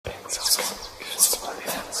This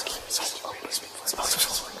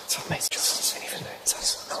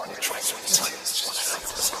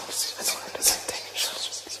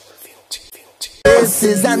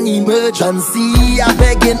is an emergency, I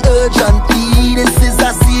beg an urgently. This is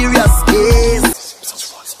a serious case.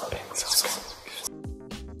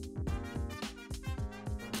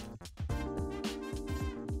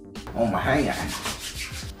 On my hand.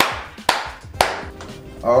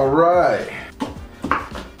 All right.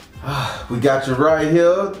 We got you right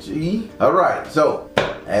here, G. All right, so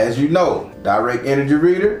as you know, direct energy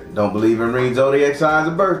reader, don't believe in reading zodiac signs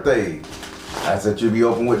and birthdays. I said you be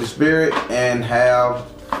open with the spirit and have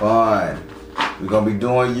fun. We're gonna be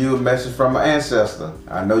doing you a message from an ancestor.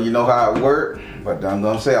 I know you know how it works, but I'm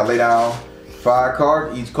gonna say I lay down 5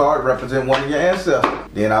 cards. Each card represents one of your ancestors.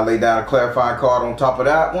 Then I lay down a clarifying card on top of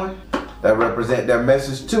that one that represent their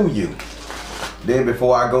message to you. Then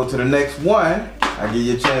before I go to the next one, I give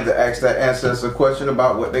you a chance to ask that ancestor a question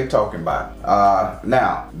about what they talking about.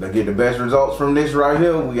 Now, to get the best results from this right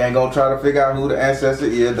here, we ain't gonna try to figure out who the ancestor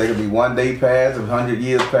is. They could be 1 day past, 100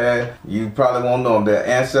 years past. You probably won't know them. They're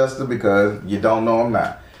ancestor because you don't know them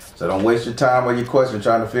now. So don't waste your time or your question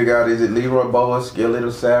trying to figure out, is it Leroy, Boa, Skillet,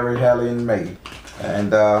 or Sari, Hallie, and May?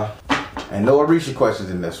 And no Orisha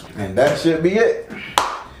questions in this one. And that should be it.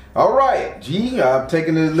 All right, G, I'm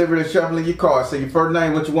taking the liberty of shuffling your cards. Say your first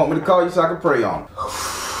name, what you want me to call you so I can pray on.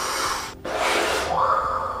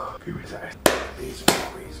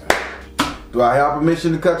 Do I have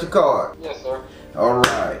permission to cut your card? Yes, sir. All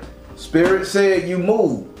right. Spirit said you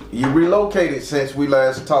moved. You relocated since we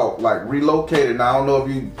last talked. Like relocated. Now I don't know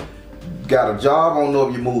if you got a job. I don't know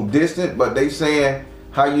if you moved distant, but they saying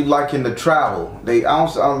how you liking to travel.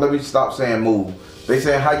 Let me stop saying move. They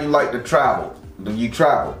saying how you like to travel. Do you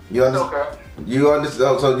travel? You understand? Okay. You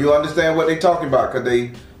understand? So you understand what they talking about? Cause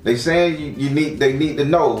they saying they need to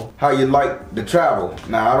know how you like to travel.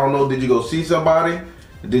 Now I don't know. Did you go see somebody?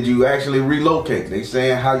 Did you actually relocate? They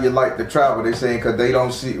saying how you like to travel. They saying cause they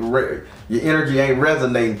don't see your energy ain't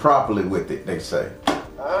resonating properly with it. They say.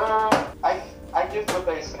 I get what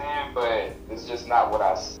they saying, but it's just not what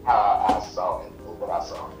how I saw it. What I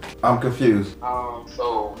saw. I'm confused.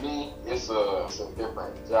 So me, it's a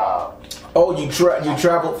different job. Oh, you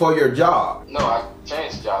traveled for your job? No, I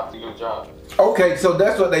changed job to your job. Okay, so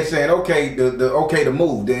that's what they saying. Okay, okay to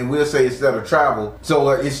move. Then we'll say instead of travel, so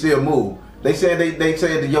it's still move. They said they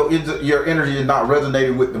said that your energy is not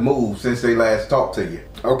resonating with the move since they last talked to you.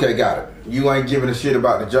 Okay, got it. You ain't giving a shit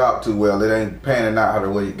about the job too well. It ain't panning out how the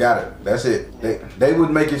way you got it. That's it. They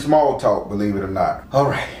would make it small talk, believe it or not. All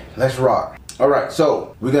right, let's rock. All right,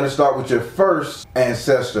 so we're gonna start with your first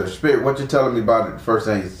ancestor. Spirit, what you telling me about it? First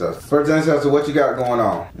ancestor. First ancestor, what you got going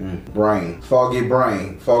on? Brain, foggy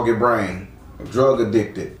brain, drug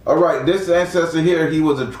addicted. All right, this ancestor here, he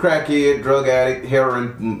was a crackhead, drug addict,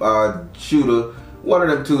 heroin shooter. One of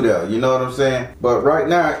them two there, you know what I'm saying? But right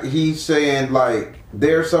now, he's saying like,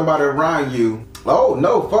 there's somebody around you. Oh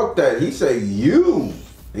no, fuck that. He said you.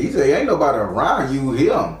 He said, ain't nobody around you,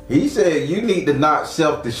 him. He said, you need to not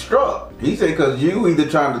self-destruct. He said, because you either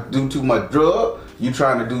trying to do too much drug, you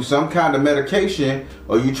trying to do some kind of medication,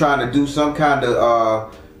 or you trying to do some kind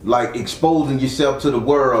of, like exposing yourself to the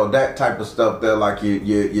world, that type of stuff there, like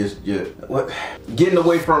what? Getting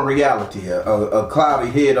away from reality, a cloudy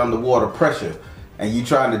head underwater pressure, and you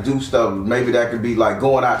trying to do stuff. Maybe that could be like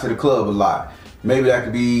going out to the club a lot. Maybe that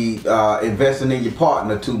could be investing in your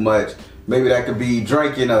partner too much. Maybe that could be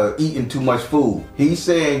drinking or eating too much food. He's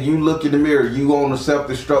saying you look in the mirror, you on a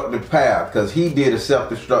self-destructive path, because he did a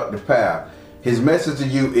self-destructive path. His message to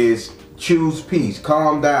you is choose peace,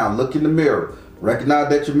 calm down, look in the mirror, recognize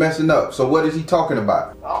that you're messing up. So what is he talking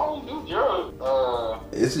about? I don't do drugs.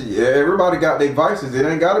 Everybody got their vices. It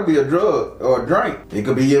ain't got to be a drug or a drink. It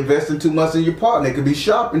could be investing too much in your partner. It could be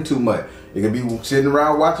shopping too much. It could be sitting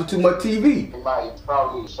around watching too much TV. You might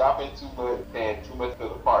probably shopping too much, paying too much to the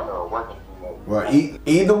partner, or working too much. Well,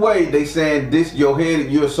 either way, they saying this, your head,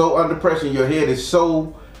 you're so under pressure, your head is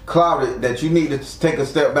so clouded that you need to take a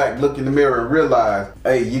step back, look in the mirror, and realize,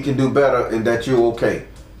 hey, you can do better and that you're okay.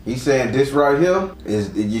 He's saying this right here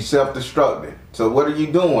is you self-destructing. So what are you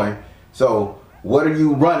doing? So what are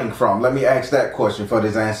you running from? Let me ask that question for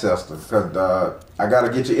this ancestor, because I got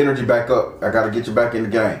to get your energy back up. I got to get you back in the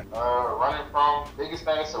game. Running from, biggest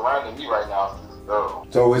thing surrounding me right now is this girl.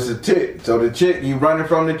 So it's a chick. So the chick, you running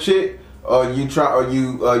from the chick, or you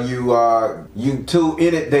too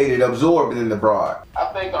inundated, absorbed in the broad? I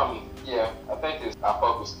think I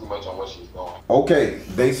focus too much on what she's doing. Okay,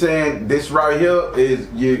 they saying this right here is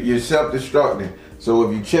you're self-destructing. So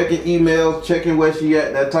if you checking emails, checking where she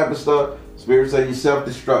at, that type of stuff, Spirit say you're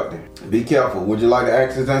self-destructing. Be careful. Would you like to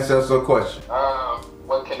ask his ancestor a question?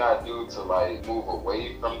 What can I do to like move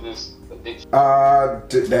away from this addiction?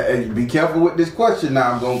 Be careful with this question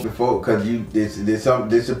now. I'm going before because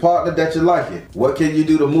this a partner that you like it. What can you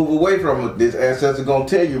do to move away from it? This ancestor gonna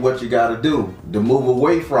tell you what you gotta do to move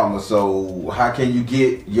away from it. So how can you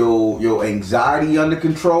get your anxiety under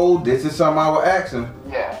control? This is something I would ask him.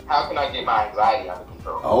 Yeah. How can I get my anxiety under control?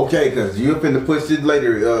 Okay, because you're finna push this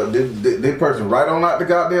later. This person right on out the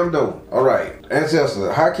goddamn door. All right,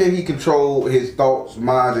 ancestor. How can he control his thoughts,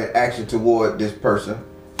 minds, and action toward this person?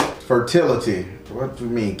 Fertility. What do you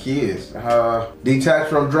mean, kids? Detach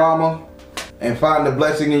from drama and find the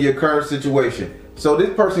blessing in your current situation. So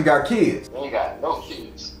this person got kids. You ain't got no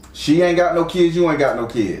kids. She ain't got no kids. You ain't got no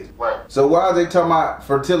kids. Right. So why are they talking about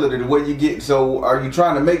fertility? The way you get. So are you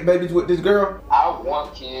trying to make babies with this girl? I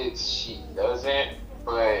want kids. She doesn't.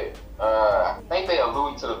 But I think they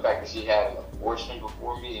allude to the fact that she had an abortion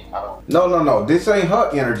before me. I don't. No. This ain't her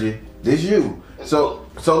energy. This you. So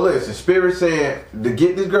listen, Spirit said to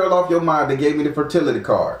get this girl off your mind, they gave me the fertility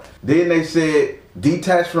card. Then they said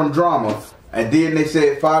detach from drama, and then they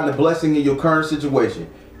said find the blessing in your current situation.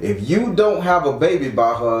 If you don't have a baby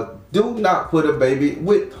by her, do not put a baby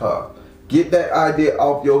with her. Get that idea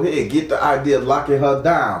off your head. Get the idea of locking her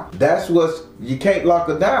down. That's what's, you can't lock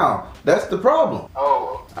her down. That's the problem.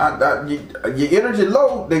 Oh. Your energy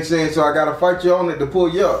low, they saying, so I gotta fight you on it to pull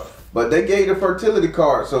you up. But they gave the fertility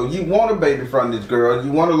card, so you want a baby from this girl,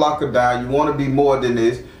 you want to lock her down, you want to be more than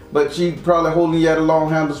this, but she probably holding you at a long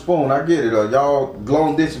handle spoon. I get it, or y'all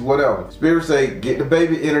long distance, whatever. Spirit say, get the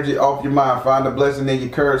baby energy off your mind, find a blessing in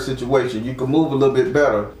your current situation. You can move a little bit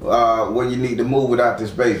better when you need to move without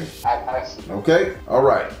this baby. I see. Okay? All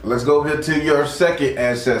right. Let's go here to your second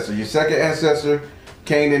ancestor. Your second ancestor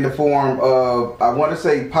came in the form of, I want to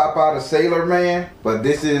say Popeye the Sailor Man, but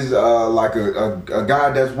this is like a guy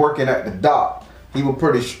that's working at the dock. He was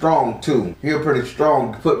pretty strong too. He was pretty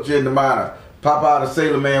strong. Put you in the mind of Popeye the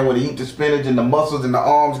Sailor Man when he eat the spinach and the muscles and the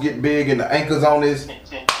arms get big and the anchors on his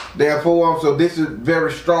damn forearm. So this is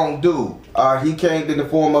very strong dude. He came in the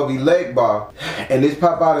form of Elegba, and this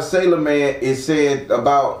Popeye the Sailor Man is said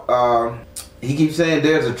about he keeps saying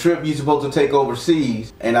there's a trip you're supposed to take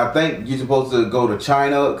overseas, and I think you're supposed to go to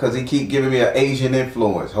China because he keep giving me an Asian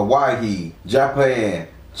influence. Hawaii, Japan,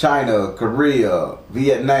 China, Korea,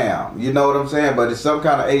 Vietnam. You know what I'm saying? But it's some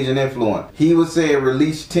kind of Asian influence. He was saying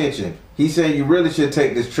release tension. He's saying you really should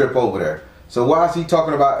take this trip over there. So why is he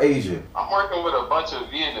talking about Asia? I'm working with a bunch of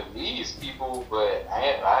Vietnamese people, but I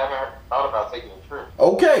haven't thought about taking a trip.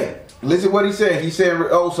 Okay, listen what he said. He said,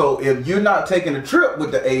 oh, so if you're not taking a trip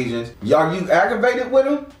with the Asians, are you aggravated with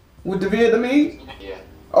them? With the Vietnamese? Yeah.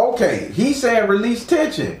 Okay, he's saying release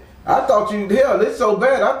tension. I thought you, hell, it's so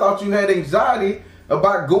bad, I thought you had anxiety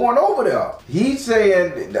about going over there. He's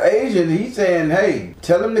saying, the Asian, he's saying, hey,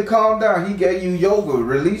 tell him to calm down. He gave you yoga,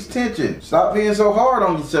 release tension. Stop being so hard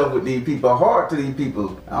on yourself with these people, hard to these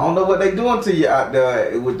people. I don't know what they doing to you out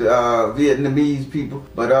there with the Vietnamese people,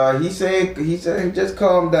 but he's saying just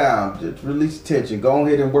calm down, just release tension. Go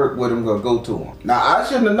ahead and work with him, go to him. Now, I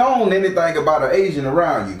shouldn't have known anything about an Asian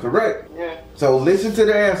around you, correct? Yeah. So listen to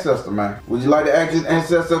the ancestor, man. Would you like to ask his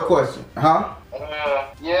ancestor a question? Huh?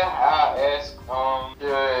 Yeah, I ask,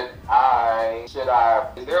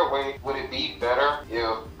 is there a way, would it be better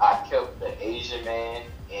if I kept the Asian man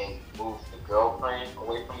and moved the girlfriend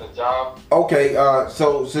away from the job? Okay,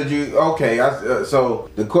 so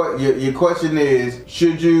your question is,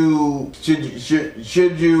 should you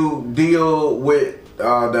deal with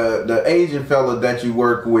the Asian fella that you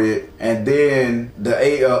work with, and then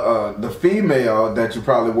the female that you're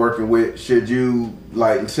probably working with, should you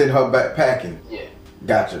like send her back packing? Yeah.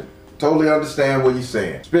 Gotcha. Totally understand what you're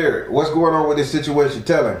saying. Spirit, what's going on with this situation?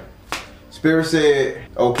 Tell him. Spirit said,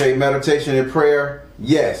 okay, meditation and prayer.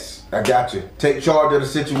 Yes, I got you. Take charge of the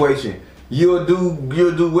situation. You'll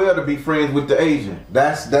do well to be friends with the Asian.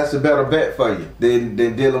 That's a better bet for you than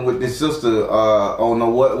dealing with this sister on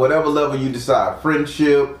whatever level you decide.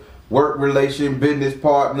 Friendship, work relation, business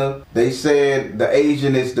partner. They said the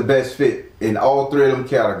Asian is the best fit in all three of them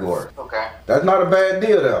categories. Okay. That's not a bad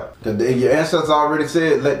deal though. Cause your ancestors already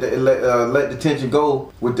said let the tension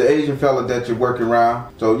go with the Asian fella that you're working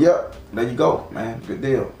around. So yep, there you go, man. Good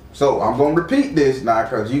deal. So I'm gonna repeat this now,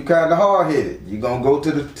 cause you kind of hard-headed. You gonna go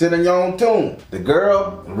to your own tune. The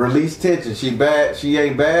girl, release tension. She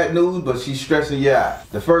ain't bad news, but she's stressing you out.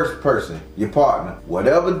 The first person, your partner,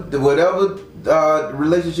 whatever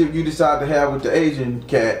relationship you decide to have with the Asian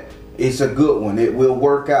cat, it's a good one. It will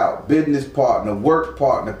work out. Business partner, work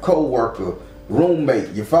partner, co-worker, roommate.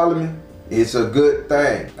 You follow me? It's a good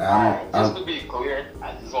thing. Just to be clear,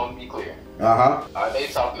 I just want to be clear. Are they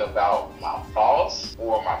talking about my boss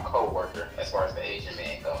or my coworker as far as the Asian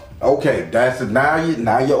man go? Okay,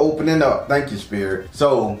 now you're opening up. Thank you, Spirit.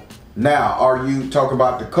 So now, are you talking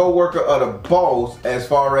about the coworker or the boss as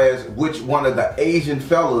far as which one of the Asian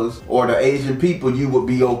fellas or the Asian people you would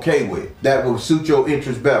be okay with? That would suit your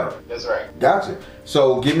interest better. That's right. Gotcha.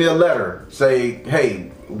 So give me a letter. Say,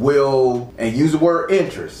 hey, and use the word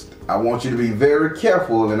interest. I want you to be very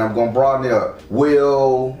careful, and I'm going to broaden it up.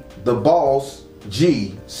 Will the boss,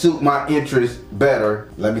 G, suit my interest better?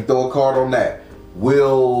 Let me throw a card on that.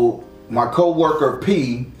 Will my coworker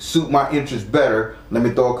P suit my interest better? Let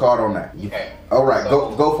me throw a card on that. Okay. All right,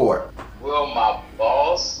 So, go for it. Will my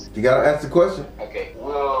boss? You gotta ask the question. Okay.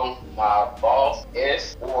 Will my boss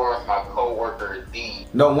S or my coworker D?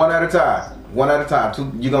 No, one at a time. One at a time.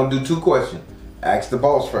 You're gonna do 2 questions. Ask the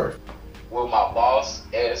boss first. Will my boss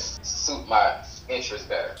S suit my interest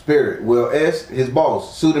better? Spirit, will S, his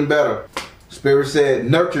boss, suit him better? Spirit said,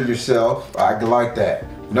 nurture yourself. I like that.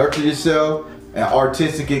 Nurture yourself. And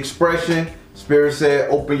artistic expression. Spirit said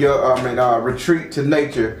retreat to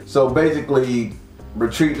nature. So basically,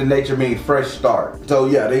 retreat to nature means fresh start. So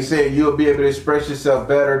yeah, they said you'll be able to express yourself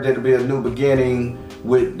better. There'll be a new beginning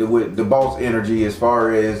with the boss energy as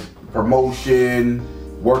far as promotion,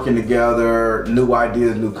 working together, new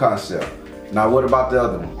ideas, new concept. Now what about the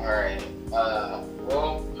other one? Alright.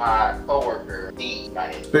 Will my coworker D my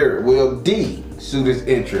interest? Spirit, will D suit his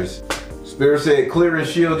interest? Spirit said clear and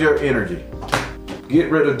shield your energy. Get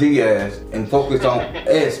rid of Diaz and focus on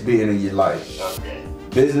S being in your life. Okay.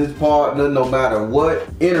 Business partner, no matter what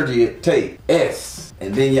energy it takes, S.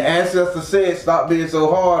 And then your ancestor said, stop being so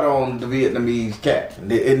hard on the Vietnamese cat. And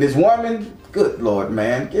this woman, good Lord,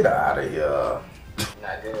 man, get out of here.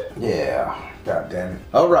 Not good. Yeah, god damn it.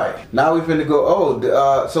 All right, now we finna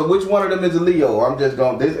go. So which one of them is a Leo?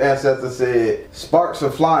 This ancestor said sparks are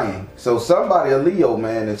flying. So somebody a Leo,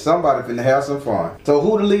 man, and somebody finna have some fun. So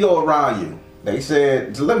who the Leo around you? They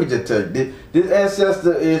said, so let me just tell you, this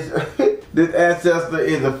ancestor is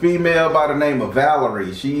a female by the name of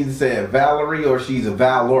Valerie. She either said Valerie or she's a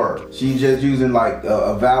Valor. She's just using like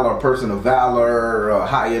a Valor, a person of valor, a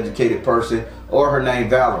high educated person, or her name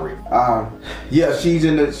Valerie. Yeah, she's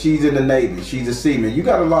in the Navy. She's a seaman. You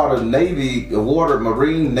got a lot of Navy,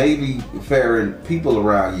 Marine Navy faring people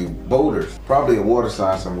around you. Boaters, probably a water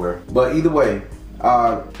sign somewhere. But either way,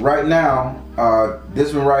 right now,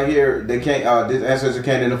 this one right here, this ancestor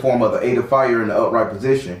came in the form of the 8 of fire in the upright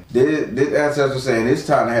position. This ancestor saying it's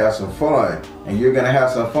time to have some fun, and you're gonna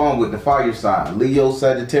have some fun with the fire sign, Leo,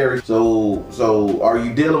 Sagittarius. So are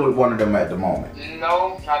you dealing with one of them at the moment?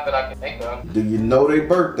 No, not that I can think of. Do you know their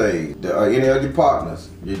birthday? Any of your partners,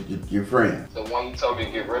 your friends? The one you told me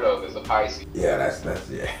to get rid of is a Pisces. Yeah, that's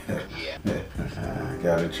yeah. Yeah. I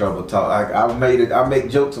got in trouble. I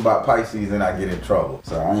make jokes about Pisces and I get in trouble.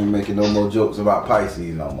 So I ain't making no more jokes about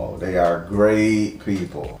Pisces no more. They are great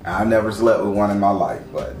people. I never slept with one in my life,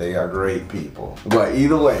 but they are great people. But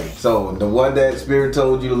either way, so the one that Spirit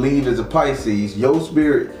told you to leave is a Pisces. Your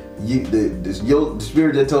spirit, the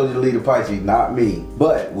spirit that told you to leave the Pisces, not me.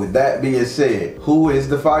 But with that being said, who is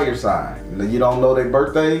the fire sign? You don't know their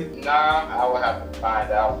birthday? Nah, I would have to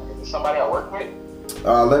find out. Is it somebody I work with?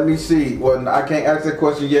 Let me see. Well, I can't ask that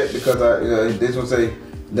question yet because this one say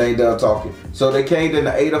they ain't done talking. So they came in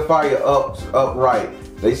the 8 of fire upright.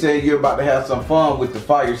 They say you're about to have some fun with the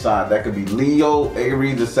fire sign. That could be Leo,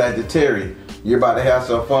 Aries, or Sagittarius. You're about to have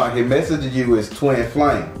some fun. His message to you is twin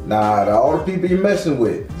flame. Now, all the people you're messing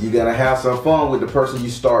with, you're gonna have some fun with the person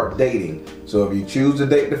you start dating. So if you choose to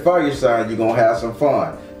date the fire sign, you're gonna have some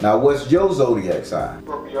fun. Now, what's your zodiac sign?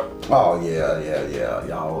 Scorpio. Oh yeah.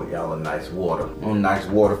 Y'all a nice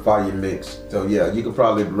water fire mix. So yeah, you could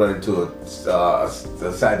probably run into a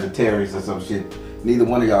Sagittarius or some shit. Neither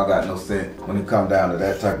one of y'all got no sense when it come down to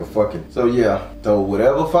that type of fucking. So yeah, so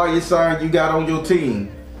whatever fire sign you got on your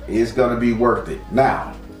team, it's gonna be worth it.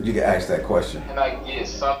 Now, you can ask that question. Can I get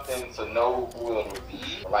something to know who it would be?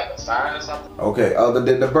 Like a sign or something? Okay, other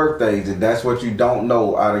than the birthdays, and that's what you don't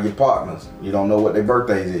know out of your partners. You don't know what their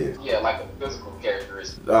birthdays is. Yeah, like a physical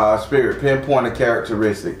characteristic. Spirit, pinpoint a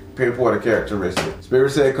characteristic.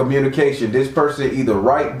 Spirit said communication. This person either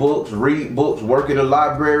write books, read books, work in a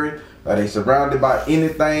library, or they surrounded by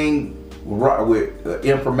anything with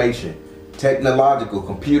information. Technological,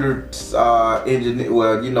 computer engineer,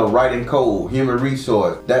 writing code, human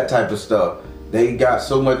resource, that type of stuff. They got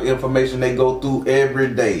so much information they go through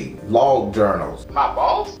every day. Log journals. My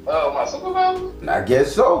boss? My supervisor? I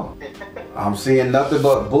guess so. I'm seeing nothing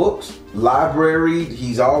but books, library.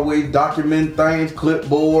 He's always documenting things,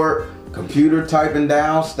 clipboard, computer typing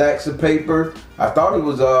down stacks of paper. I thought he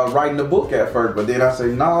was writing a book at first, but then I say,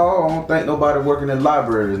 no, I don't think nobody working in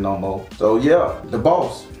libraries no more. So yeah, the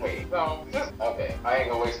boss. Wait, no, okay, I ain't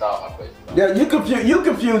gonna waste all my questions. Yeah, you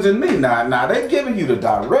confusing me now. Nah, they giving you the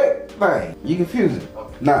direct thing. You confusing.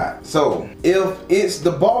 Okay. Nah, so if it's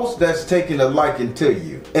the boss that's taking a liking to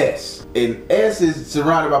you, S, and S is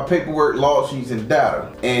surrounded by paperwork, log sheets, and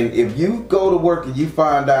data. And if you go to work and you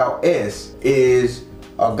find out S is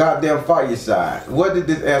a goddamn fire sign, what did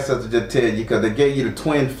this ancestor just tell you? Because they gave you the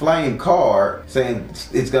twin flame card saying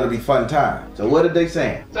it's gonna be fun time. So what did they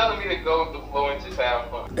saying? Telling me to go with the flow and just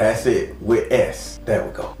have fun. That's it, with S. There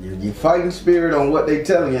we go. You fighting spirit on what they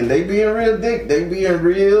telling you, and they being real dick. They being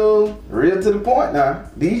real to the point now.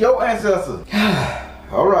 These your ancestors.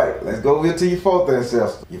 All right, let's go over to your fourth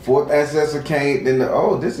ancestor. Your fourth ancestor came, then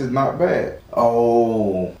oh, this is not bad.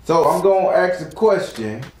 Oh, so I'm gonna ask a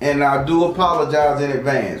question, and I do apologize in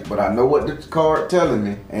advance, but I know what the card telling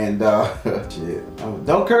me, and shit,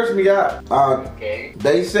 don't curse me out. Okay.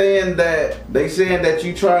 They saying that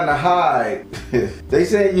you trying to hide. they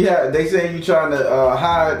saying you trying to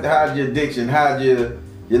hide your addiction, hide your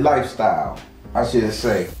lifestyle, I should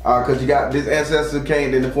say, because you got this ancestor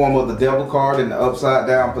came in the form of the devil card in the upside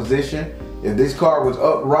down position. If this card was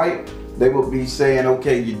upright, they would be saying,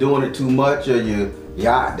 okay, you're doing it too much, or you're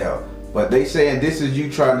out there. But they saying this is you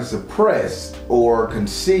trying to suppress or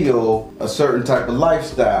conceal a certain type of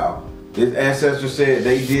lifestyle. This ancestor said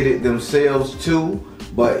they did it themselves too,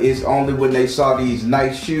 but it's only when they saw these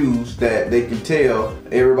nice shoes that they can tell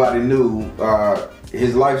everybody knew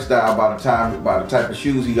his lifestyle by the type of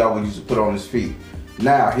shoes he always used to put on his feet.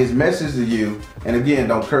 Now, his message to you, and again,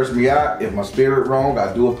 don't curse me out. If my spirit wrong,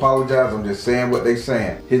 I do apologize. I'm just saying what they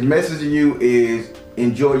saying. His message to you is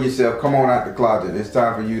enjoy yourself. Come on out the closet. It's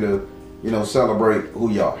time for you to, celebrate who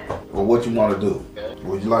you are or what you want to do. Okay.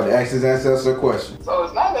 Would you like to ask his ancestor a question? So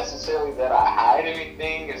it's not necessarily that I hide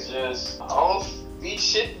anything. It's just I don't see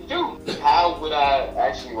shit to do. How would I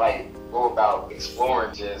actually go about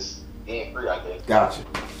exploring just being free? I guess. Gotcha.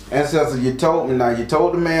 Ancestor, you told me now. You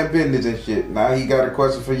told the man business and shit. Now he got a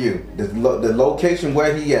question for you. The location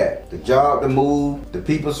where he at, the job, the move, the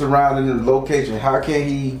people surrounding the location. How can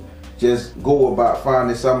he just go about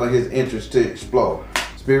finding some of his interests to explore?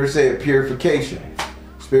 Spirit said purification.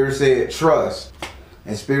 Spirit said trust.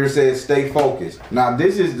 And Spirit said stay focused. Now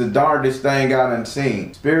this is the darndest thing I done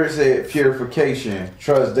seen. Spirit said purification,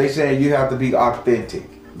 trust. They saying you have to be authentic.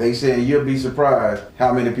 They saying you'll be surprised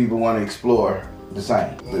how many people want to explore the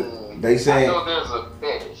same. They saying I know there's a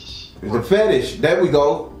fetish. There's a fetish. There we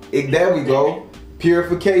go. There we go.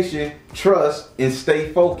 Purification, trust, and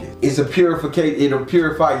stay focused. It's a purification. It'll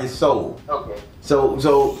purify your soul. Okay.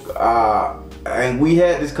 And we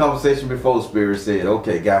had this conversation before. Spirit said,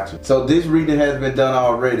 okay, got you. So this reading has been done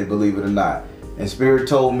already, believe it or not. And Spirit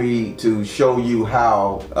told me to show you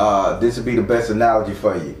how this would be the best analogy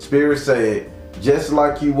for you. Spirit said, just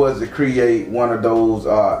like you was to create one of those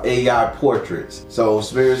AI portraits. So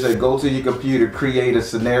Spirit said, go to your computer, create a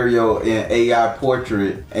scenario in AI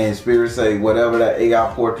portrait, and Spirit say, whatever that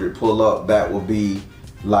AI portrait pull up, that will be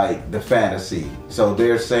like the fantasy. So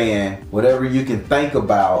they're saying, whatever you can think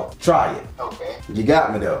about, try it. Okay. You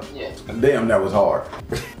got me though? Yeah. Damn, that was hard.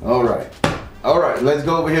 All right, let's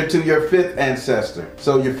go over here to your fifth ancestor.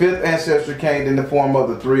 So your fifth ancestor came in the form of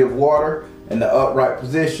the Three of Water in the upright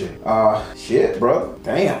position. Shit, bro.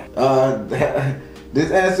 Damn.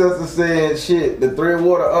 This ancestor said, shit, the Three of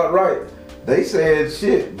Water upright. They said,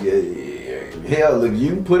 shit, hell, if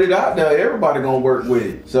you put it out there, everybody gonna work with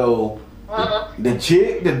it. So the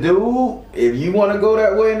chick, the dude, if you want to go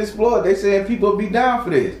that way and explore, they saying people be down for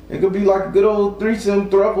this. It could be like a good old threesome,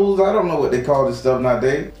 thruples. I don't know what they call this stuff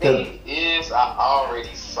nowadays. Thing is, I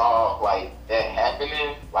already saw that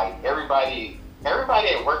happening. Everybody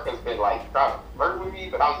at work has been trying to flirt with me,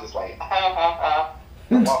 but I'm just like,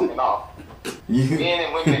 I'm walking off. Men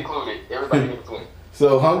and women included, everybody included.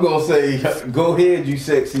 So I'm gonna say, go ahead, you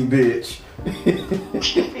sexy bitch.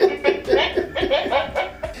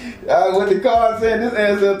 What the card said, this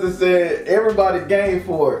ancestor said, everybody game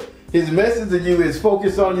for it. His message to you is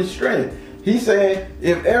focus on your strength. He said,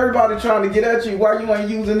 if everybody trying to get at you, why you ain't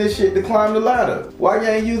using this shit to climb the ladder? Why you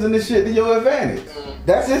ain't using this shit to your advantage?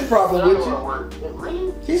 That's his problem with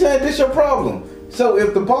you. He said, this your problem. So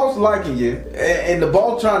if the boss liking you, and the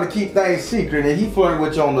boss trying to keep things secret, and he flirting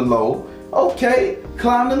with you on the low, okay,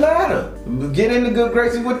 climb the ladder. Get into good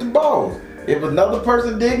graces with the boss. If another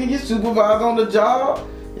person digging you, supervise on the job.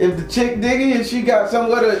 If the chick digging and she got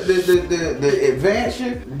somewhere to advance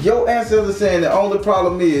you, your ancestors saying the only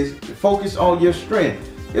problem is focus on your strength.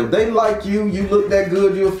 If they like you, you look that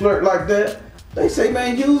good, you'll flirt like that, They say,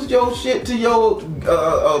 man, use your shit to your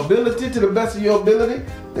ability, to the best of your ability.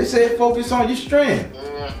 They say focus on your strength.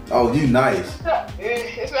 Oh, you nice.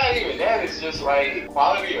 It's not even that. It's just like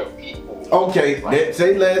quality of people. Okay, like,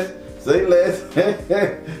 say less. Say less.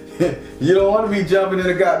 You don't want to be jumping in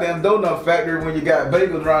a goddamn donut factory when you got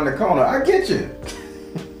bagels around the corner. I get you.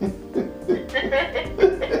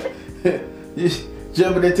 You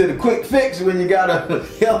jumping into the quick fix when you got a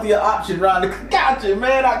healthier option around the. Gotcha,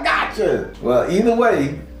 man. I gotcha. Well, either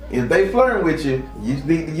way, if they flirting with you, you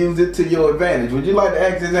need to use it to your advantage. Would you like to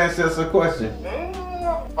ask this ancestor a question?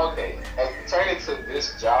 Okay, turn it to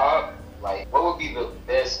this job. Like, what would be the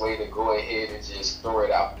best way to go ahead and just throw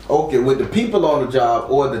it out? Okay, with the people on the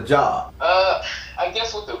job or the job? I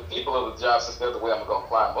guess with the people of the job, since they're the way I'm gonna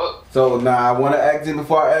climb up. So now I want to ask you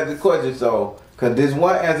before I ask the question. So, cause this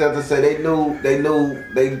one ancestor say they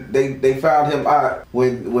found him out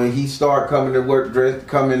when he started coming to work dressed,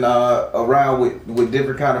 coming around with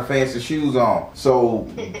different kind of fancy shoes on. So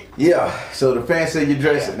yeah, so the fancy you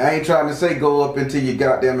dressing. I ain't trying to say go up into your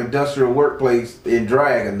goddamn industrial workplace in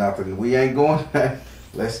drag or nothing. We ain't going.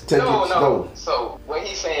 Let's take it slow. So what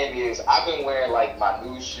he's saying is I've been wearing like my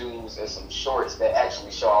new shoes and some shorts that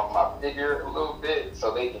actually show off my figure a little bit,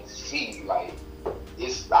 so they can see like.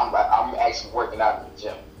 I'm actually working out in the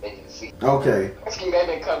gym. They can see. Okay. Basically, they've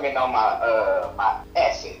been coming on my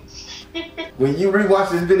assets. When you rewatch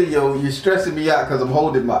this video, you're stressing me out because I'm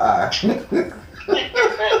holding my eye.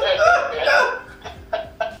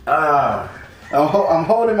 I'm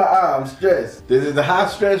holding my eye. I'm stressed. This is a high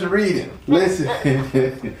stress reading.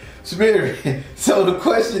 Listen, Spirit. So the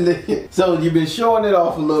question is, so you've been showing it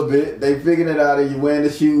off a little bit. They figuring it out, and you wearing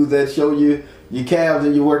the shoes that show you your calves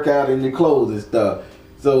and your workout and your clothes and stuff.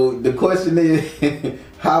 So the question is,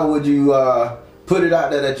 how would you put it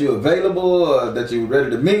out there that you're available or that you're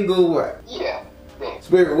ready to mingle? Yeah.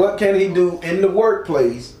 Spirit, what can he do in the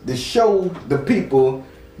workplace to show the people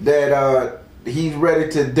that he's ready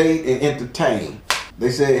to date and entertain?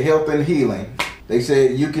 They said health and healing. They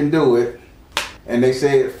said you can do it. And they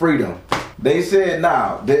said freedom. They said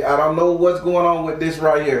now, I don't know what's going on with this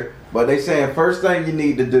right here, but they saying first thing you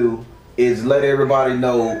need to do is let everybody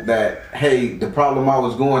know that, hey, the problem I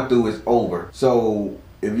was going through is over. So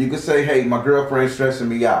if you could say, hey, my girlfriend's stressing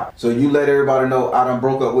me out. So you let everybody know I done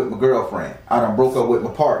broke up with my girlfriend. I done broke up with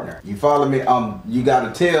my partner. You follow me? You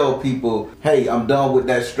got to tell people, hey, I'm done with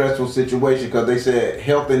that stressful situation, because they said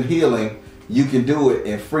health and healing, you can do it,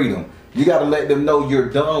 and freedom. You got to let them know you're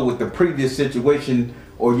done with the previous situation,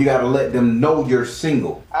 or you got to let them know you're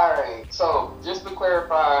single. All right. So just to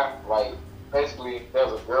clarify, like, basically,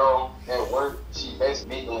 there's a girl at work. She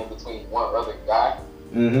basically mingling between one other guy.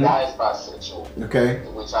 The guy is bisexual. Okay.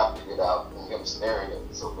 Which I figured out from him staring at me.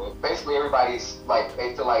 So basically, everybody's like,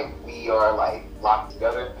 they feel like we are like locked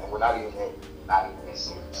together, and we're not even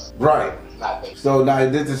serious. Right. Not so now,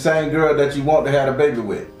 is this the same girl that you want to have a baby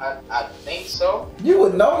with? I think so. You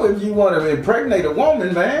would know if you want to impregnate a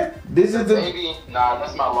woman, man. This is the baby. Nah,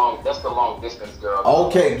 that's the long distance girl.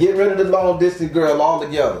 Okay, get rid of the long distance girl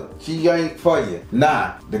altogether. She ain't for you.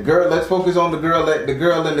 Nah, the girl. Let's focus on the girl and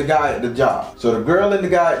the guy at the job. So the girl and the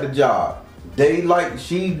guy at the job,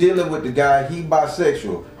 she dealing with the guy. He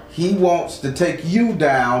bisexual. He wants to take you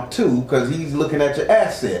down too, because he's looking at your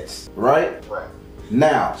assets, right? Right.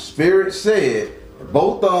 Now, Spirit said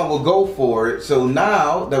both of them will go for it. So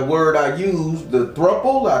now, the word I used, the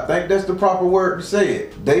throuple, I think that's the proper word to say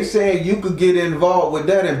it. They saying you could get involved with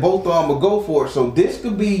that, and both of them will go for it. So this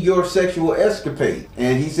could be your sexual escapade.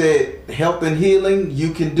 And he said health and healing,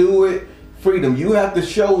 you can do it. Freedom. You have to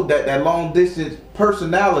show that long distance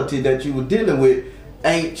personality that you were dealing with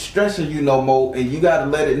ain't stressing you no more, and you got to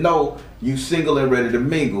let it know you single and ready to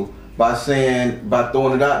mingle by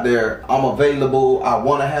throwing it out there. I'm available. I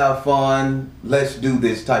want to have fun. Let's do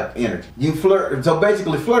this type of energy. You flirt. So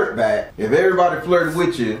basically flirt back. If everybody flirted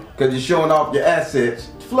with you because you're showing off your assets,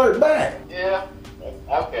 flirt back. Yeah.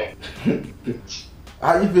 Okay.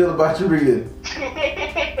 How you feel about your reading?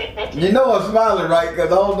 You know I'm smiling, right?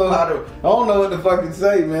 Because I don't know what to fucking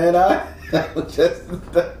say, man.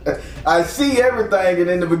 I see everything, and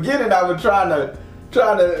in the beginning I was trying to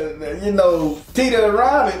teeter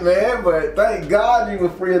around it, man. But thank God you were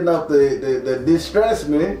free enough to distress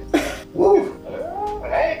me. Woo.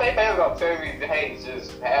 I ain't think they was gonna tell me, hey,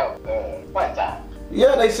 just have fun time.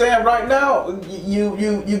 Yeah, they saying right now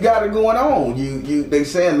you got it going on. They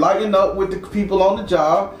saying lighten up with the people on the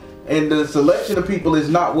job, and the selection of people is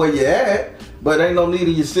not where you're at. But ain't no need of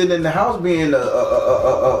you sitting in the house being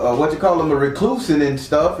a recluse and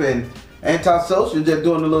stuff, and antisocial, just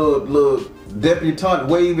doing a little debutante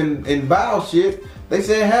waving and bow shit. They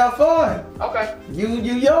say have fun. Okay. You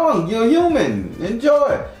young, you're human. Enjoy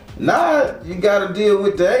it. Now you gotta deal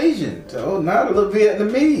with the Asians. So now the little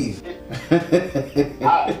Vietnamese.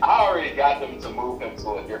 I already got them to move him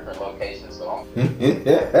to a different location, so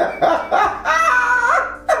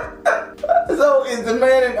So it's the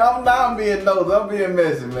man, I'm being nosy, I'm being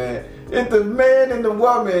messy, man. It's the man and the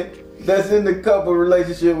woman that's in the couple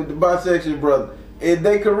relationship with the bisexual brother. Is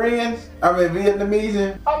they Koreans? I mean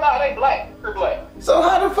Vietnamese? Oh no, they black. They're black. So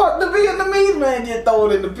how the fuck the Vietnamese man get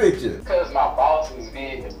thrown in the picture? Because my boss is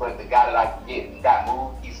Vietnamese, but the guy that I can get, he got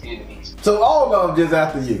moved, he's Vietnamese. So all of them just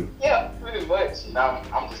after you? Yeah, pretty much. You know,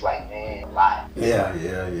 I'm just like, man, lie. Yeah.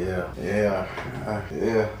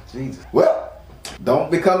 Jesus. Well,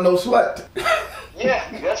 don't become no slut. Yeah,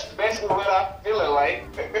 that's basically what I'm feeling like.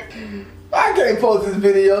 I can't post this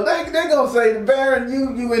video. They gonna say, Baron,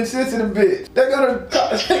 you insensitive bitch. They're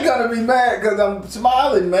gonna be mad because I'm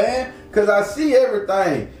smiling, man. Because I see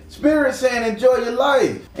everything. Spirit saying enjoy your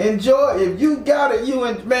life. Enjoy. If you got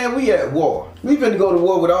it, man, we at war. We finna go to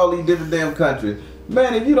war with all these different damn countries.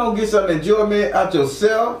 Man, if you don't get some enjoyment out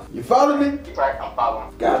yourself, you follow me? Right, I'm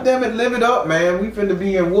following. God damn it, live it up, man. We finna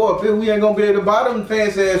be in war. If we ain't gonna be able to buy them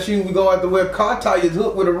fancy ass shoes, we gonna have to wear car tires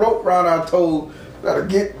hooked with a rope around our toes. Gotta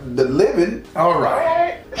get the living. All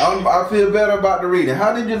right. I feel better about the reading.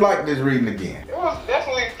 How did you like this reading again? It was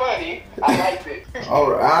definitely funny. I liked it.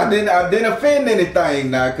 All right. I didn't offend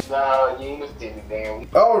anything now. No, you ain't offended, damn.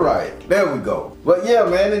 All right. There we go. But yeah,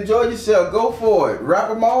 man, enjoy yourself. Go for it. Wrap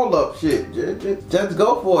them all up. Shit. Just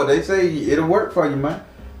go for it. They say it'll work for you, man.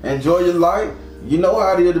 Enjoy your life. You know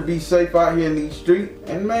how it is to be safe out here in these streets.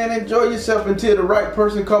 And man, enjoy yourself until the right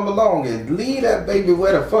person come along and leave that baby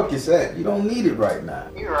where the fuck it's at. You don't need it right now.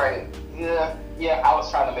 You're right. Yeah, I was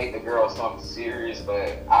trying to make the girl something serious,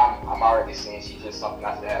 but I'm already seeing she's just something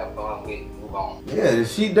I should have fun with and move on. Yeah,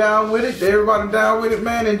 if she down with it, everybody down with it,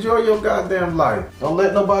 man, enjoy your goddamn life. Don't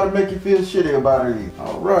let nobody make you feel shitty about it either.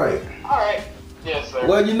 All right. All right. Yes, sir.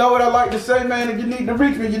 Well, you know what I like to say, man? If you need to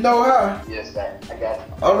reach me, you know how. Yes, sir. I got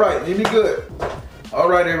it. All right, you be good. All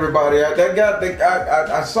right, everybody.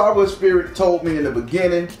 I saw what Spirit told me in the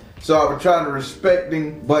beginning, so I was trying to respect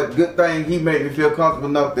him. But good thing he made me feel comfortable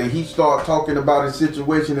enough that he started talking about his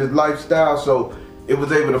situation, his lifestyle, so it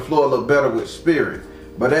was able to flow a little better with Spirit.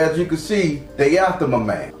 But as you can see, they after my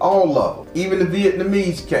man. All of them. Even the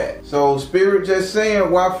Vietnamese cat. So Spirit just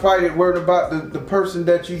saying, why fight it worried about the person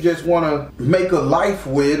that you just want to make a life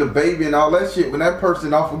with, a baby and all that shit. When that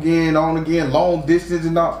person off again, on again, long distance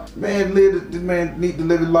and all. Man, this man need to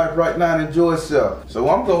live his life right now and enjoy himself. So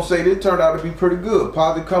I'm going to say this turned out to be pretty good.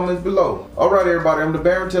 Positive comments below. All right, everybody. I'm the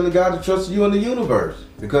Baron telling God to trust you in the universe.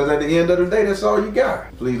 Because at the end of the day, that's all you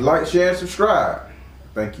got. Please like, share, and subscribe.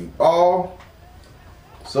 Thank you all.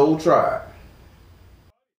 S.O.L Tribe.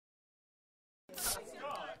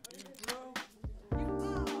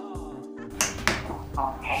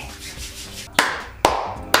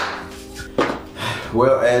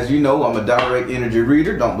 Well, as you know, I'm a direct energy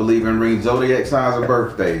reader. Don't believe in reading zodiac signs or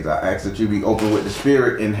birthdays. I ask that you be open with the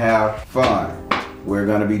spirit and have fun. We're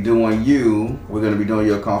gonna be doing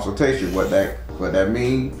your consultation. What that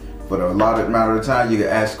means, for the allotted amount of time, you can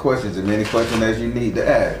ask questions, as many questions as you need to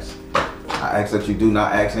ask. I ask that you do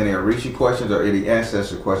not ask any Orisha questions or any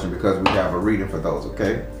ancestor questions because we have a reading for those,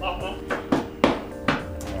 okay?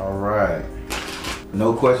 All right.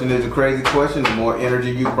 No question is a crazy question. The more energy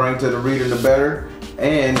you bring to the reading, the better.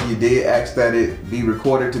 And you did ask that it be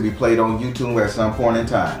recorded to be played on YouTube at some point in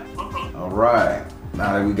time. All right.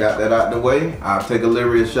 Now that we got that out the way, I'll take a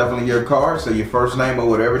liberty of shuffling your cards. Say your first name or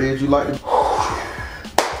whatever it is you like to.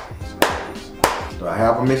 Do I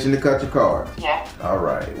have permission to cut your card? Yeah. All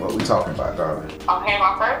right. What we talking about, darling? Okay,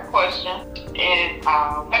 my first question is,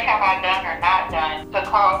 what have I done or not done to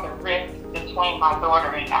cause a rift between my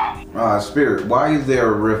daughter and I? Spirit, why is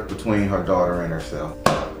there a rift between her daughter and herself?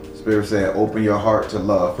 Spirit said, open your heart to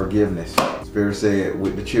love, forgiveness. Spirit said,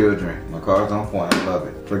 with the children. My card's on point, I love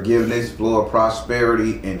it. Forgiveness, flow of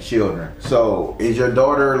prosperity, and children. So, is your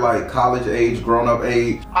daughter like college age, grown up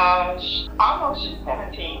age? Almost, she's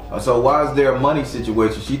 17. So why is there a money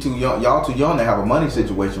situation? She too young, y'all too young to have a money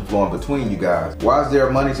situation flowing between you guys. Why is there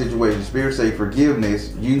a money situation? Spirit say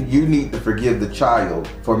forgiveness. You need to forgive the child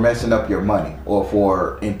for messing up your money or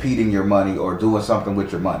for impeding your money or doing something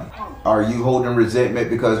with your money. Are you holding resentment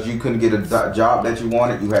because you couldn't get a job that you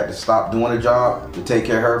wanted? You had to stop doing a job to take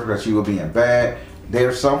care of her because she was being bad.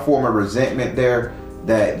 There's some form of resentment there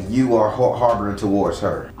that you are harboring towards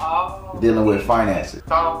her. Dealing with finances.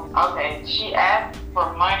 So, okay, she asked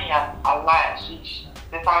for money a lot.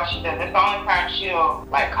 That's all she does. That's the only time she'll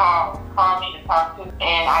like call me to talk to.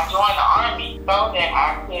 And I joined the Army so that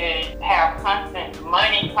I could have constant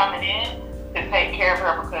money coming in to take care of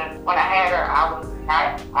her, because when I had her, I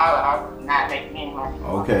was not making any money.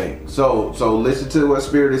 Okay, so listen to what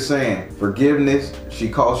Spirit is saying. Forgiveness, she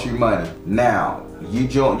costs you money. Now, you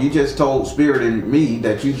just told Spirit and me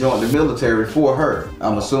that you joined the military for her.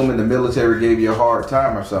 I'm assuming the military gave you a hard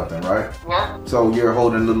time or something, right? Yeah. So you're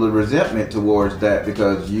holding a little resentment towards that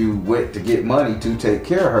because you went to get money to take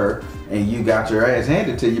care of her and you got your ass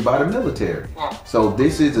handed to you by the military. Yeah. So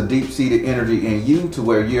this is a deep-seated energy in you to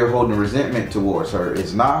where you're holding resentment towards her.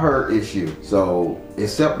 It's not her issue. So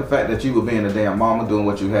accept the fact that you were being a damn mama doing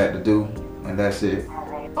what you had to do, and that's it.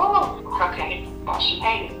 Oh, okay. Well, she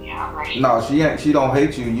hated me already. No, she don't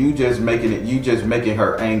hate you. You just making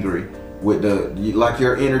her angry with like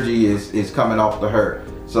your energy is coming off to her.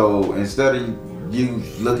 So instead of you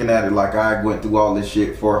looking at it like I went through all this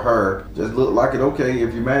shit for her, just look like it. Okay,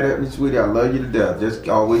 if you're mad at me, sweetie, I love you to death. Just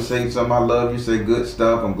always say something. I love you. Say good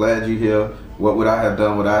stuff. I'm glad you're here. What would I have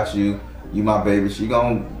done without you? You my baby. She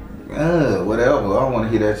gon' whatever. I don't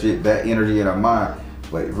want to hear that shit, that energy in her mind.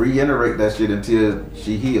 But reiterate that shit until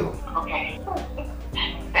she heals. Okay.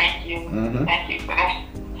 Thank you. Mm-hmm. Thank you for that.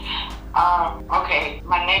 Okay,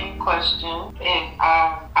 my next question is,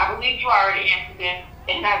 I believe you already answered this,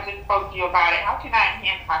 and I just spoke to you about it. How can I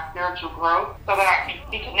enhance my spiritual growth so that I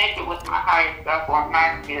can be connected with my higher self or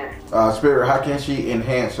my spirit? Spirit, how can she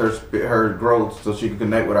enhance her growth so she can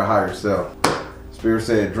connect with her higher self? Spirit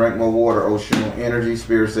said, drink more water, ocean energy.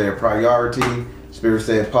 Spirit said, priority. Spirit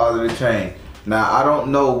said, positive change. Now, I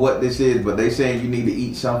don't know what this is, but they saying you need to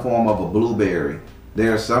eat some form of a blueberry.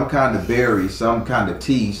 There's some kind of berry, some kind of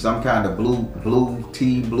tea, some kind of blue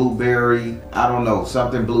tea, blueberry. I don't know,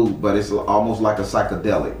 something blue, but it's almost like a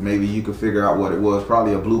psychedelic. Maybe you could figure out what it was.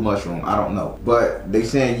 Probably a blue mushroom. I don't know. But they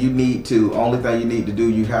saying you need to, only thing you need to do,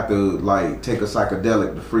 you have to like take a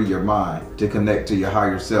psychedelic to free your mind, to connect to your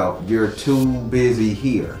higher self. You're too busy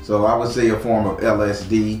here. So I would say a form of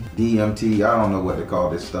LSD, DMT. I don't know what to call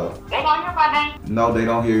this stuff. They don't hear my name? No, they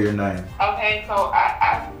don't hear your name. Okay, so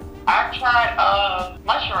I tried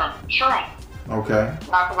shroom. Okay.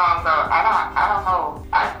 Not too long ago. I don't know.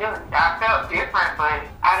 I felt different, but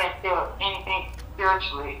I didn't feel anything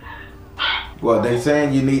spiritually. Well, they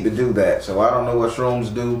saying you need to do that. So I don't know what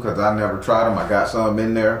shrooms do because I never tried them. I got some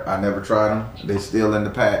in there. I never tried them. They still in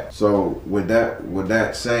the pack. So with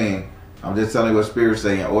that saying, I'm just telling you what Spirit's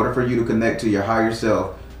saying. In order for you to connect to your higher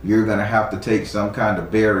self, you're gonna have to take some kind of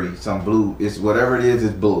berry, some blue. It's whatever it is,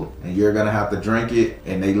 it's blue, and you're gonna have to drink it.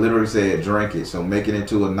 And they literally said drink it. So make it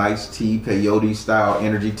into a nice tea, peyote style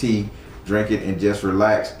energy tea. Drink it and just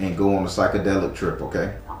relax and go on a psychedelic trip.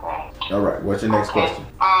 Okay. Okay. All right. What's your next question?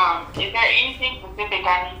 Is there anything specific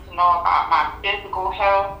I need to know about my physical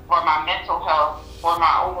health or my mental health or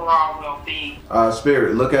my overall well-being?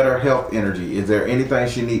 Spirit, look at her health energy. Is there anything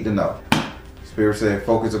she need to know? Spirit said,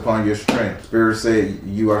 focus upon your strength. Spirit said,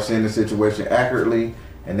 you are seeing the situation accurately,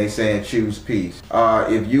 and they saying choose peace.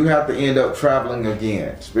 If you have to end up traveling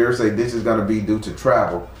again, Spirit said this is going to be due to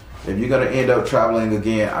travel. If you're going to end up traveling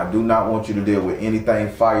again, I do not want you to deal with anything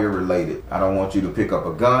fire related. I don't want you to pick up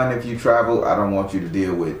a gun if you travel. I don't want you to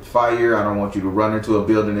deal with fire. I don't want you to run into a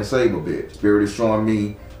building and save a bitch. Spirit is showing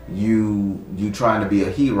me you trying to be a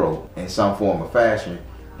hero in some form of fashion,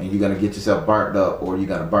 and you're going to get yourself burnt up, or you're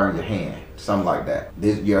going to burn your hand. Something like that.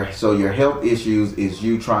 So your health issues is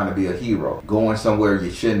you trying to be a hero, going somewhere you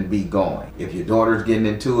shouldn't be going. If your daughter's getting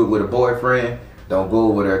into it with a boyfriend, don't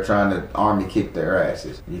go over there trying to army kick their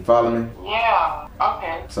asses. You follow me? Yeah.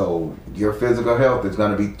 Okay. So your physical health is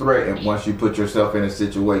going to be threatened once you put yourself in a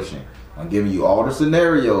situation. I'm giving you all the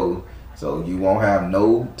scenarios so you won't have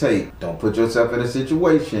no take. Don't put yourself in a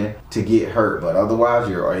situation to get hurt, but otherwise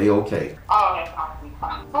you're A-okay. Oh, that's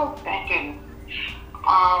awesome. Oh, thank you.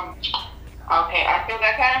 Okay, I feel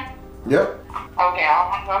that time? Yep. Okay,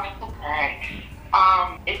 I want to go.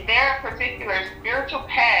 Alright. Is there a particular spiritual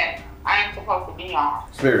path I am supposed to be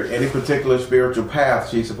on? Spirit, any particular spiritual path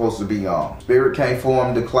she's supposed to be on. Spirit can't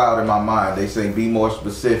form the cloud in my mind. They say be more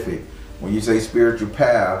specific. When you say spiritual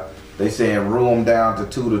path, they saying rule them down to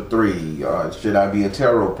 2 to 3. Should I be a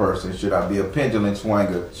tarot person? Should I be a pendulum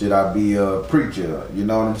swinger? Should I be a preacher? You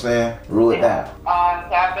know what I'm saying? Rule it down. So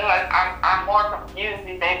I feel like I'm more confused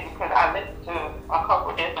these days because I listen to a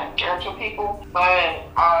couple different spiritual people, but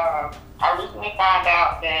I recently found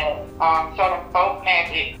out that Southern folk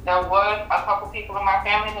magic, there was a couple people in my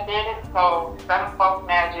family that did it. So Southern folk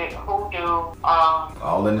magic, hoodoo,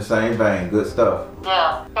 all in the same vein. Good stuff.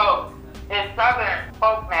 yeah. So it's Southern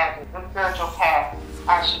folk magic, the spiritual path.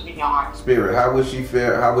 I should be on. Spirit, how would she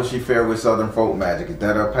fare? How would she fare with Southern folk magic? Is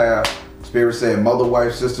that her path? Spirit said mother,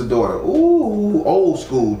 wife, sister, daughter. Ooh, old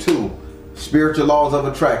school too. Spiritual laws of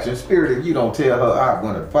attraction. Spirit, if you don't tell her, I'm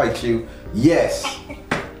gonna fight you. Yes.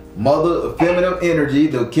 Mother, feminine energy,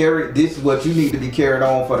 they'll carry, this is what you need to be carried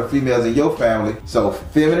on for the females in your family. So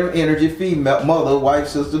feminine energy, female, mother, wife,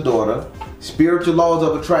 sister, daughter, spiritual laws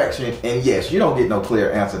of attraction, and yes, you don't get no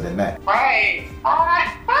clear answer than that. Right.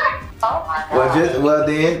 Oh my God. Well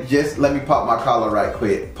then, just let me pop my collar right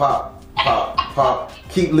quick. Pop, pop, pop.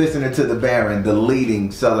 Keep listening to the Baron, the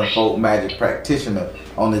leading Southern folk magic practitioner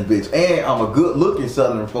on this bitch. And I'm a good looking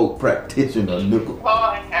Southern folk practitioner, nickel.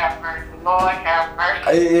 Lord have mercy. Lord have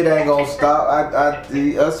mercy. It ain't gonna stop.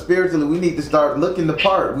 Us spiritually, we need to start looking the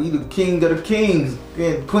part. We the king of the kings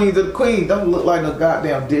and queens of the queens. Don't look like no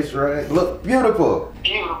goddamn dish rag. Look beautiful.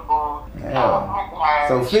 Beautiful. Yeah. Oh my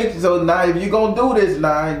God. So now if you gonna do this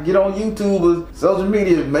now, get on YouTube or social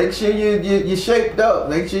media. Make sure you shaped up.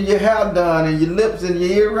 Make sure your hair done and your lips and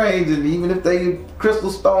your earrings, and even if they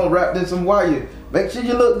crystal stone wrapped in some wire, make sure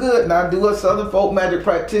you look good. Now do a Southern folk magic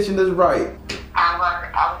practitioner's right.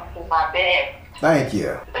 I went to my bed. Thank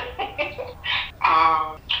you.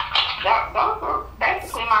 Those were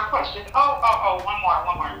basically my questions. One more.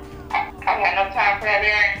 I got no time for that,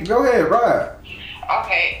 Aaron. Go ahead, right.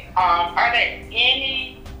 Okay. Are there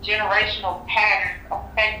any generational patterns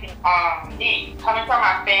affecting me? Coming from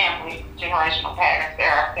my family, generational patterns that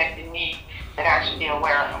are affecting me that I should be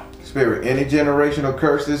aware of? Spirit, any generational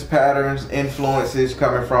curses, patterns, influences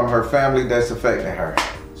coming from her family that's affecting her.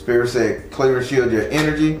 Spirit said, clear and shield your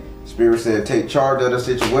energy. Spirit said, take charge of the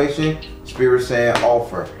situation. Spirit said,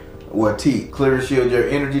 offer. Well, teach. Clear and shield your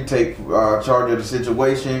energy. Take charge of the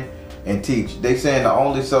situation and teach. They saying the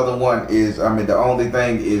only Southern one is, the only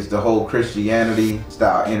thing is the whole Christianity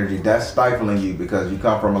style energy. That's stifling you because you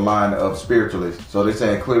come from a line of spiritualists. So they're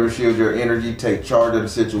saying, clear and shield your energy. Take charge of the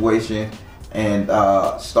situation and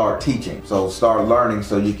start teaching. So start learning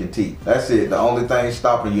so you can teach. That's it. The only thing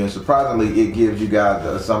stopping you, and surprisingly it gives you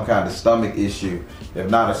guys some kind of stomach issue. If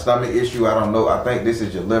not a stomach issue, I don't know. I think this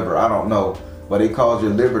is your liver. I don't know. But it caused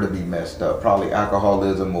your liver to be messed up. Probably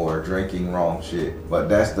alcoholism or drinking wrong shit. But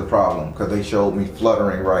that's the problem, because they showed me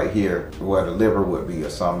fluttering right here where the liver would be or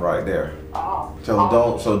something right there. Oh.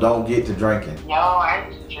 So don't get to drinking. Yo, I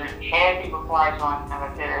used to drink heavy before I joined the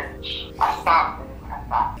military. I stopped.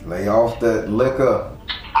 Lay off that liquor.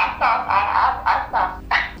 I stopped.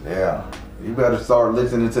 Yeah. You better start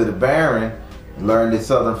listening to the Baron and learn this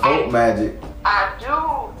Southern folk magic. I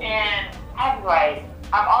do, and I'm like,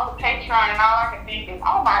 I'm on the Patreon, and all I can think is,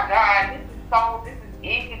 oh my God, this is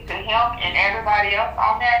easy to him and everybody else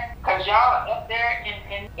on there, because y'all are up there in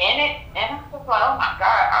it, and I'm just like, oh my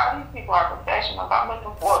God, all these people are professionals. I'm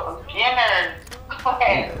looking for beginners. Go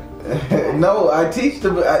ahead. No, I teach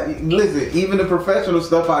them. Listen, even the professional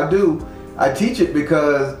stuff I do, I teach it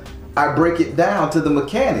because I break it down to the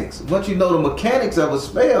mechanics. Once you know the mechanics of a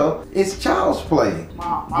spell, it's child's play.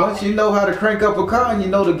 Once you know how to crank up a car and you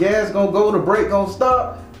know the gas gonna go, the brake gonna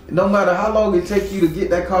stop, no matter how long it takes you to get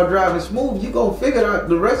that car driving smooth, you gonna figure out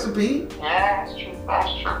the recipe. Yeah, that's true.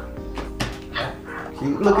 That's true.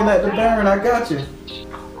 Keep looking at the Baron, I got you.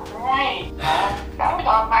 Right. That was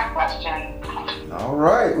all my questions. All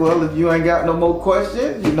right, well, if you ain't got no more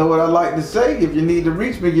questions, you know what I like to say. If you need to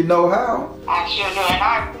reach me, you know how. I sure do, and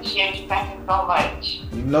I appreciate you. Thank you so much.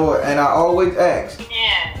 You know it, and I always ask.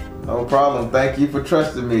 Yeah. No problem. Thank you for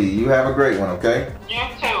trusting me. You have a great one, okay? You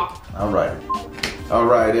too. All right. All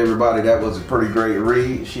right, everybody, that was a pretty great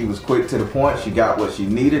read. She was quick to the point. She got what she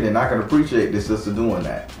needed, and I can appreciate this sister doing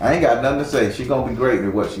that. I ain't got nothing to say. She gonna be great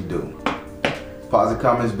at what she do. Positive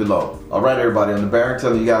comments below. All right, everybody, I'm the Baron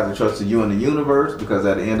telling you guys to trust in you and the universe, because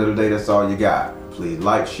at the end of the day, that's all you got. Please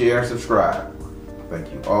like, share, and subscribe.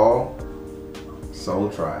 Thank you all. Soul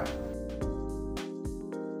Tribe.